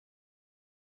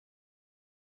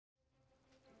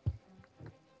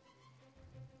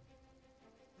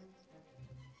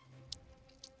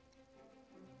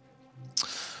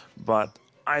but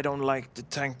I don't like the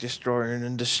tank destroyer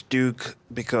and the Stuke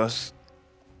because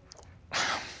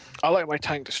I like my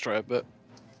tank destroyer, but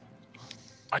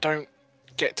I don't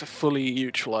get to fully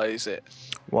utilize it.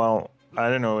 well, I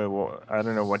don't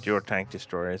know what your tank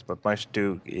destroyer is, but my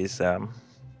Stuke is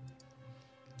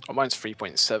Oh, mine's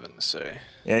 3.7, so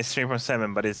yeah, it's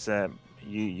 3.7, but it's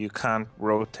you can't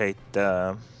rotate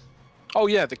the. oh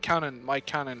yeah, the cannon, my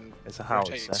cannon It's a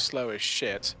rotates howitzer. slow as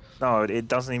shit. No, it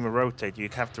doesn't even rotate. You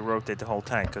have to rotate the whole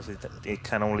tank because it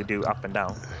can only do up and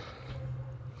down.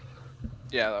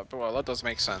 Yeah, well, that does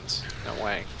make sense in a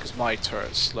way, because my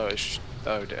turret's slow as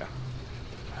oh dear.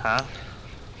 Huh?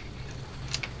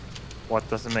 What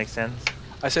doesn't make sense?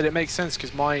 I said it makes sense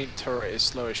because my turret is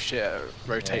slow as shit at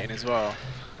rotating as well.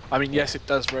 I mean, yes, it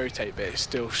does rotate, but it's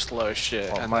still slow as shit.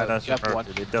 Well, and mine the doesn't other one,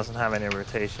 rotate. It doesn't have any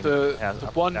rotation. the It has up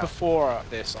and one down. before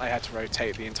this, I had to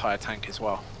rotate the entire tank as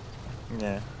well.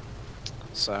 Yeah,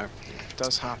 So it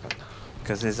does happen.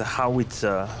 because it's a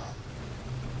howitzer.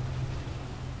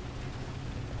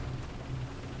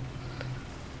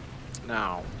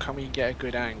 Now, can we get a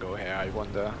good angle here? I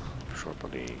wonder.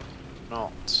 Probably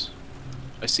not.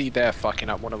 I see they're fucking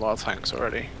up one of our tanks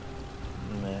already.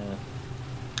 Yeah.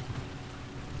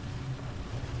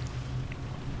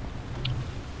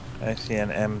 I see an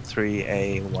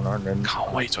M3A100.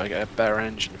 Can't wait till I get a better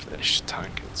engine for this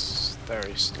tank. It's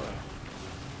very slow.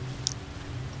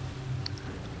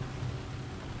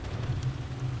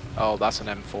 Oh, that's an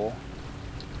M4.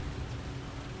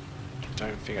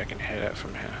 Don't think I can hit it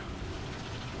from here.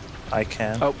 I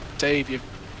can. Oh, Dave, you've...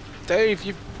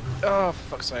 Oh, for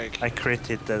fuck's sake. I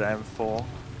critted that M4.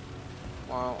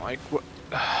 Well,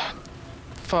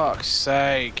 fuck's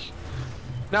sake.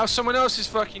 Now someone else is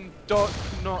fucking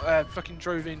fucking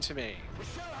drove into me.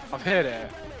 I've hit it.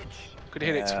 Could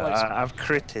hit it twice. I've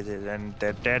critted it and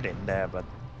they're dead in there, but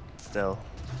still.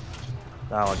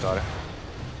 Now I got it.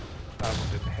 That one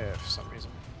didn't hit for some reason.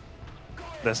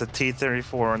 There's a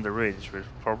T-34 on the ridge, which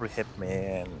probably hit me,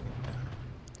 and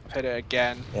I've hit it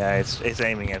again. yeah, it's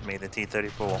aiming at me, the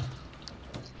T-34.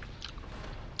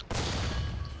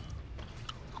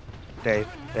 Dave.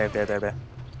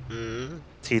 Mm.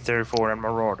 T-34 and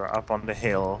Marauder up on the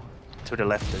hill to the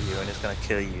left of you, and it's gonna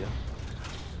kill you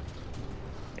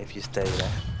if you stay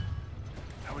there.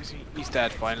 How is he? He's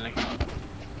dead finally.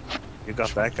 You got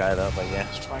that guy though, but yeah.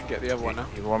 Let's try and get the other one now.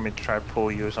 You want me to try to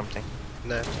pull you or something?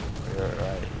 No. You're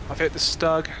right. I've hit the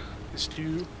Stug, the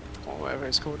Stew, or whatever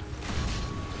it's called.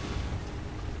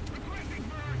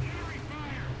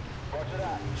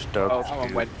 Stoked. Oh, that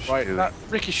one went right. That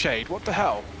ricocheted. What the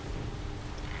hell?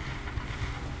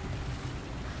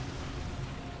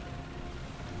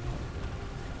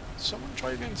 Someone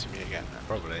drove into me again.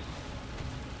 Probably.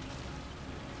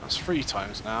 That's 3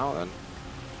 times now. Then.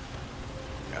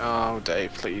 Oh,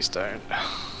 Dave, please don't.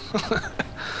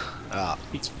 Ah.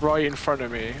 He's right in front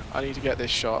of me. I need to get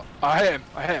this shot. I hit him.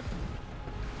 I hit him.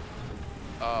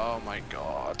 Oh my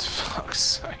god. Fuck's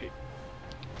sake.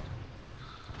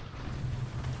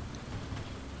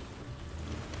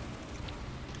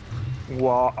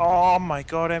 Wow, oh my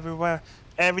god, everywhere.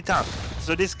 Every time.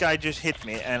 So this guy just hit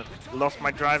me and lost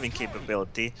my driving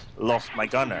capability, lost my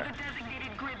gunner.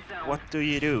 What do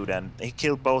you do then? He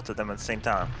killed both of them at the same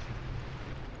time.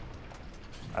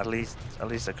 At least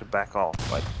I could back off,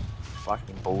 but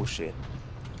fucking bullshit.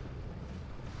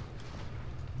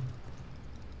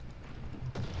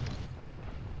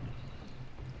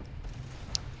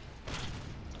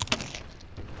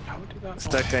 How did that Is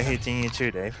that guy hitting you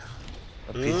too, Dave?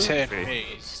 A He's P23. hitting me.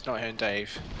 He's not hitting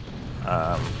Dave.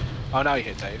 Um, Oh, now he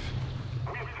hit Dave.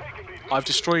 I've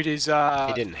destroyed his He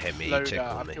didn't hit me, he loader. tickled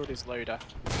I've me. killed his loader.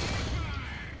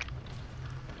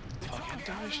 Fucking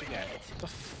damaged again. What the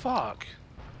fuck?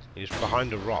 He was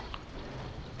behind a rock.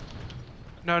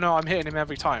 No, I'm hitting him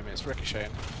every time. It's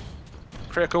ricocheting.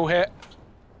 Critical hit.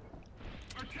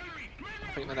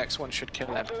 I think the next one should kill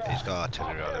him. He's got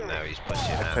artillery on him now, he's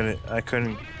pushing out. I couldn't.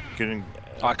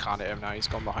 I can't hit him now. He's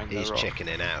gone behind He's the rock.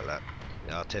 chickening out, look.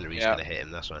 The artillery's Yeah. gonna hit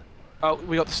him, that's why. Oh,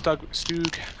 we got the Stug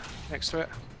next to it.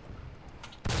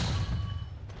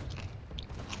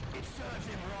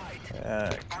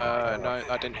 No,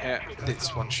 that didn't hit.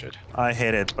 This one should. I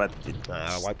hit it, but it,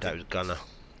 I wiped out his gunner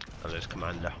and his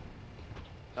commander.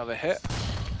 Another hit.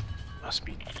 Must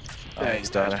be. oh, Yeah, he's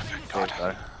dead. got it. Thank God.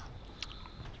 Got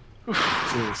it.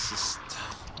 Jesus.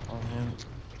 Oh, man.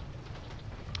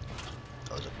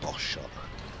 That was a boss shot.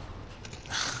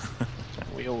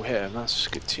 We all hit him. That's a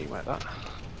good team like that.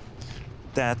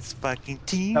 That's fucking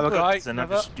team. Another guy, It's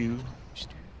another another. stew.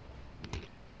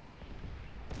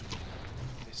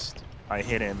 Missed. I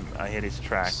hit him. I hit his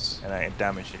track, and I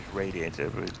damaged his radiator.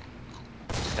 But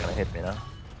it's gonna hit me now.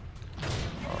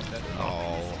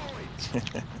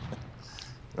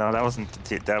 No, that wasn't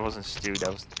that wasn't Stu.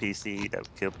 That was the PC that we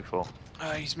killed before.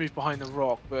 He's moved behind the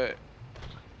rock, but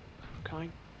can I?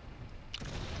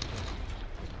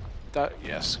 That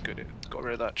yes, good. It got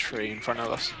rid of that tree in front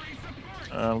of us.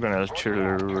 I'm gonna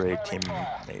artillery him,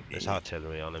 maybe. There's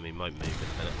artillery on him, he might move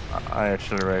in a minute. I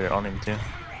artillery on him too.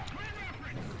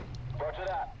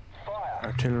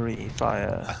 Artillery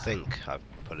fire. I think I've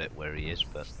put it where he is,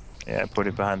 but Yeah, put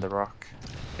it behind the rock.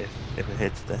 If it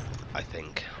hits there. I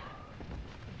think.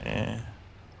 Yeah.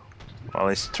 Well,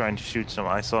 he's trying to shoot some.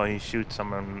 I saw he shoot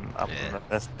someone up. Yeah. On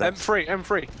that's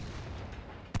M3.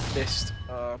 Missed.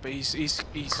 But he's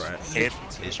Crap. hit.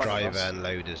 His driver and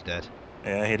loader's dead.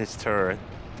 Yeah, hit his turret.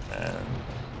 And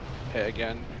Hit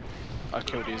again. I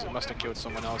killed his. Must have killed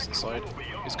someone else inside.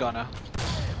 His gunner.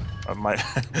 my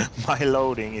my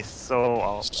loading is so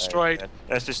off. Destroyed.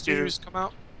 That's just Stu. Stu's come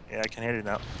out. Yeah, I can hit it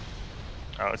now.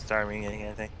 Oh, it's timing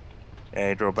anything. Yeah,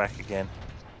 he drove back again.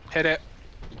 Hit it.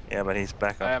 Yeah, but he's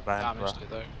back I up have behind the rock. damaged it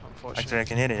though, unfortunately. Actually, I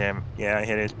can hit him. Yeah, I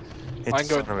hit it. Hit I can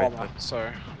go with son the of a- bomber, so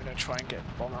I'm gonna try and get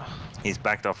the bomber. He's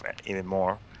backed off even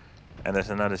more. And there's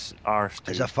another R Stu.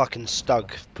 There's a fucking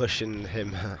stug pushing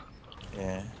him.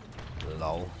 Yeah.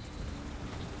 Lol.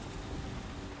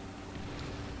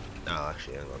 No,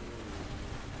 actually, hang on.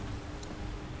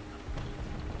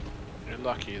 You're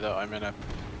lucky that I'm in a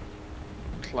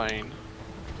plane.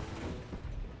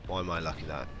 Why am I lucky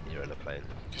that you're in a plane?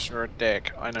 Because you're a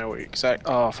dick. I know what you exact.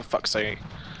 Oh, for fuck's sake.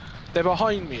 They're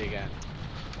behind me again.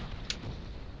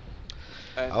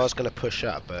 And I was gonna push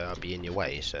up, but I'd be in your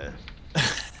way, so.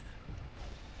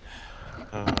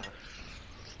 Uh,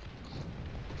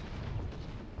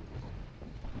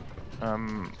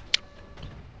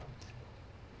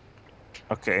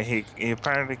 Okay, he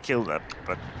apparently killed that,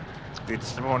 but did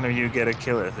one of you get a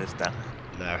kill at this time?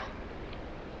 No,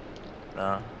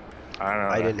 No, I don't know.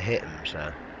 I didn't hit him,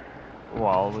 so.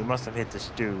 Well, we must have hit the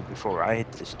Stu before I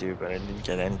hit the Stu, but I didn't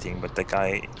get anything. But the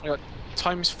guy, I got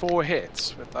 ×4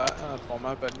 hits with that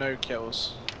bomber, but no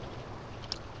kills.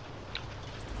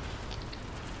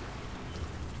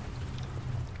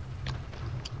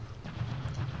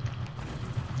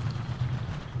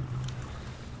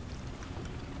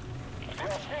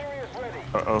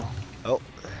 oh, Oh,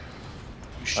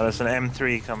 there's an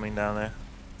M3 coming down there.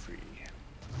 Free.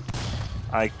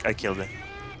 I killed it.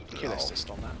 Kill No. assist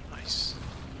on that. Nice.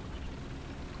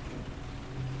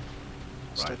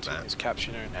 Right, Right, team Matt. is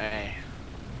capturing an A.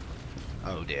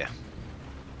 oh dear.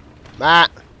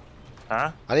 Matt,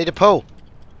 Huh? I need a pull.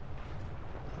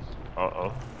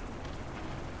 Uh-oh.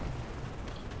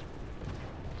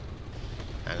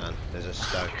 Hang on, there's a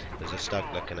stug. There's a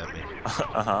stug looking at me.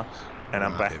 Uh-huh. And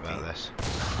I'm happy backing. about this.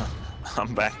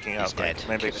 I'm backing He's up. Like, dead.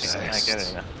 maybe Kill I assist. get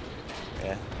it now.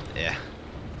 Yeah. Yeah.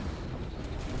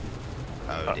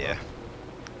 Oh Uh-oh. dear.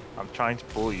 I'm trying to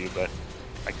pull you, but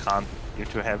I can't. You're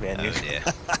too heavy and Oh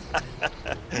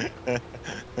dear.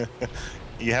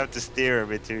 you have to steer a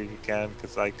bit too. You can,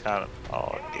 because I can't.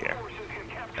 Oh dear.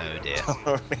 Oh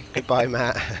dear. Goodbye,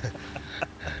 Matt.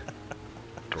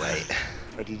 Great.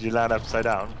 But did you land upside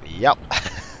down? Yup.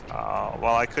 Oh,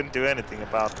 well, I couldn't do anything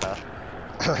about that.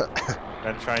 I'm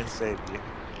gonna try and save you.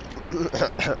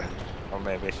 Or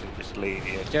maybe I should just leave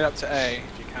you. Get up to A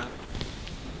if you can.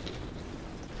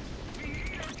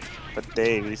 But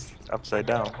Dave is upside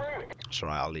down. It's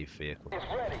alright, I'll leave vehicle.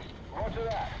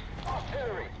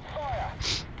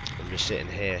 I'm just sitting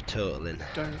here turtling.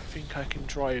 Don't think I can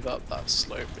drive up that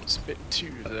slope. It's a bit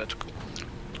too vertical.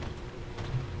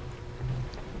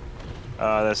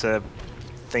 There's a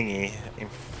thingy in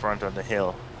front of the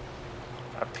hill.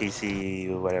 A PC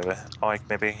or whatever. Oh,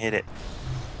 maybe I hit it.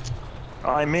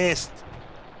 Oh, I missed!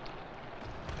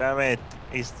 Damn it.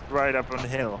 He's right up on the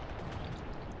hill.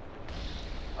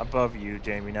 Above you,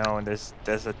 Jamie, now, and there's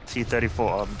a T-34.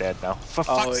 Oh, I'm dead now. For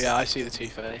Oh fuck's yeah, I see the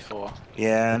T-34.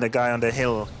 Yeah, and the guy on the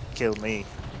hill killed me.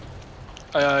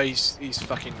 He's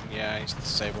fucking, yeah, he's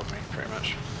disabled me pretty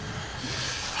much.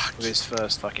 With his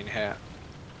first fucking hit.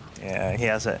 Yeah, he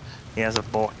has a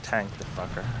Borg tank, the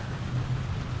fucker.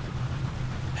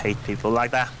 Hate people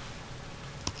like that.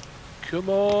 Come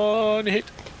on, hit.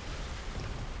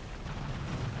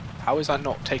 How is that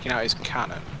not taking out his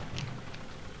cannon?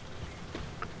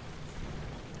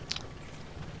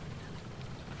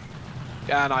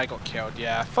 And I got killed,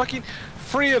 yeah. Fucking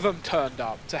 3 of them turned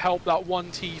up to help that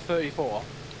one T-34.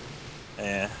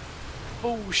 Yeah.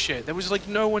 Bullshit, there was like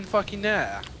no one fucking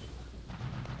there.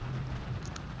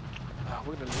 Oh,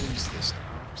 we're gonna lose this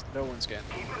now, 'cause no one's getting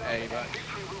A back.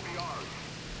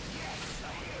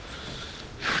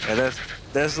 Yeah,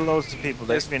 there's loads of people.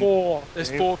 There's They've been- four they've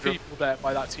people dro- there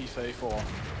by that T-34.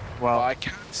 Well, I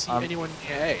can't see anyone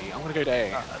near A. I'm gonna go to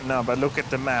A. no, but look at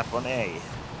the map on A.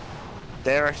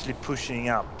 They're actually pushing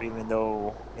up, even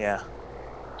though, yeah.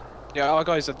 Yeah, our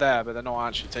guys are there, but they're not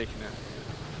actually taking it.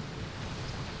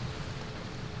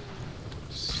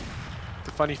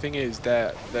 The funny thing is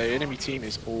that the enemy team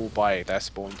is all by their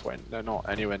spawn point. They're not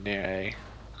anywhere near A.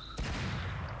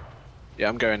 Yeah,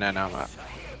 I'm going there now, Matt.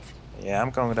 Yeah, I'm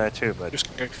going there too, but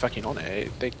Just go fucking on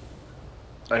it.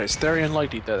 It's very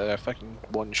unlikely that they're fucking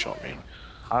one-shot me.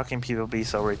 how can people be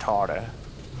so retarded?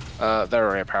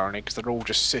 They're apparently, because they're all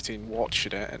just sitting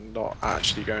watching it and not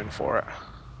actually going for it.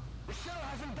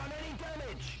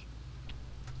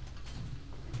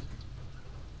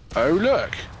 Oh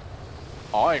look!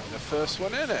 I'm the first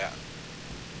one in it!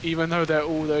 Even though there are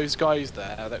all those guys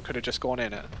there that could have just gone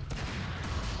in it.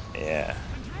 Yeah.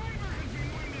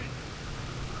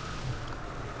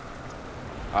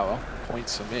 Oh well,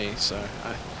 points for me, so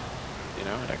I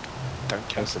don't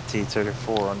care. There's a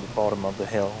T-34 on the bottom of the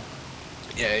hill.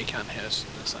 Yeah, he can't hit us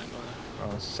in this angle.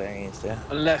 I was saying is there.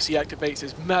 Unless he activates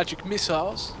his magic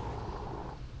missiles.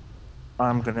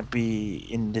 I'm gonna be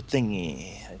in the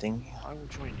thingy, I think. I will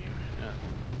join you. Yeah.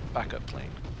 Backup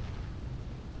plane.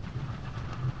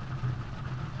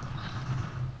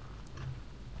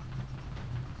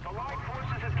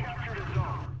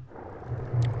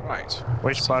 Right.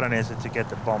 Which button is it to get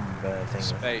the bomb thing?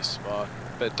 Space bar,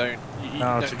 but don't.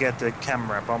 No, to get the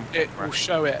camera, bomb It camera. will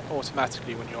show it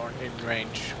automatically when you're in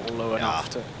range or low enough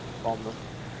to bomb them.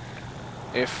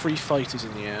 They have 3 fighters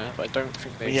in the air, but I don't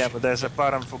think they. Yeah, but there's a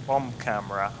button for bomb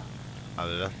camera. I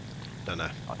don't know. Don't know.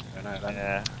 I don't know then.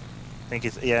 Yeah. I think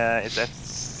it's, yeah, it's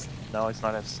F... No, it's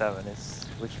not F7, it's...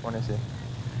 Which one is it?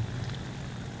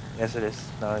 Yes, it is.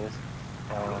 No, it is.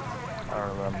 I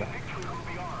don't remember.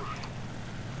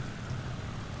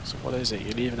 So what is it?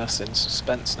 You're leaving us in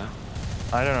suspense now.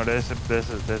 I don't know, there's a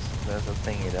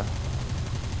thingy though.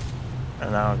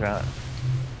 And now I got...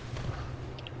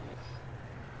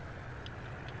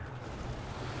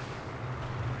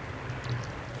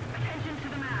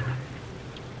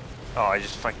 Oh, I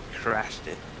just fucking crashed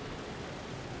it.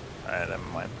 Never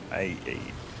mind. I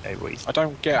wasted. I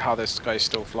don't get how this guy's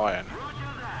still flying.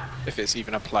 If it's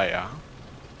even a player.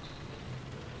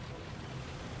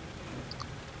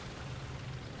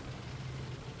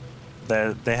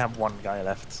 They have one guy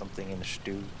left, something in the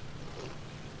stew.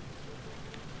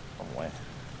 Somewhere.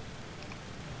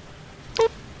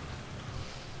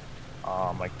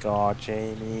 Oh my god,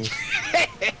 Jamie.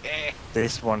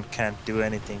 This one can't do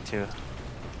anything to.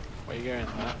 Where you going,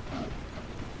 Matt?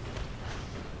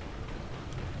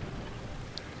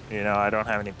 You know, I don't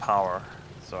have any power,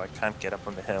 so I can't get up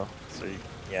on the hill. So,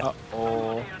 yeah.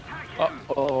 Uh-oh.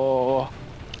 Uh-oh.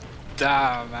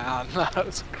 Damn, man. That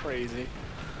was crazy.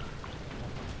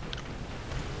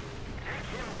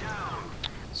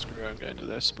 Screw it, I'm going to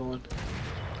their spawn.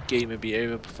 Game would be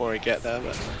over before I get there,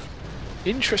 but...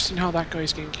 Interesting how that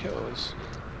guy's getting kills.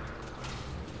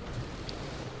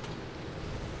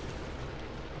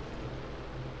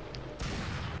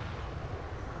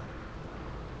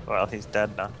 Well, he's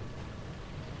dead now.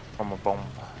 From a bomb.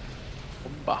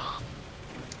 Bomba.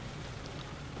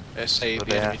 Let's say So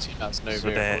the enemy team has no so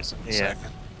they- vehicles in a yeah.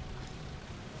 second.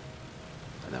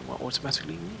 And then we're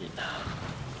automatically win.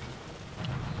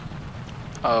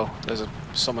 Oh,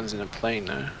 someone's in a plane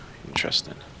now.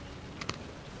 Interesting.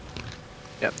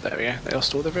 Yep, there we go. They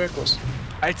lost all their vehicles.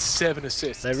 I had 7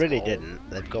 assists. They really Oh. didn't.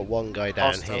 They've got one guy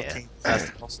down Hostile here. team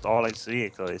has lost all its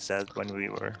vehicle, it said when we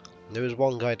were. There was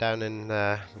one guy down in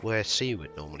where C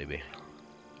would normally be.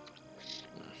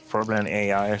 Probably an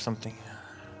AI or something.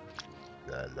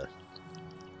 No.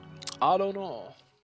 I don't know.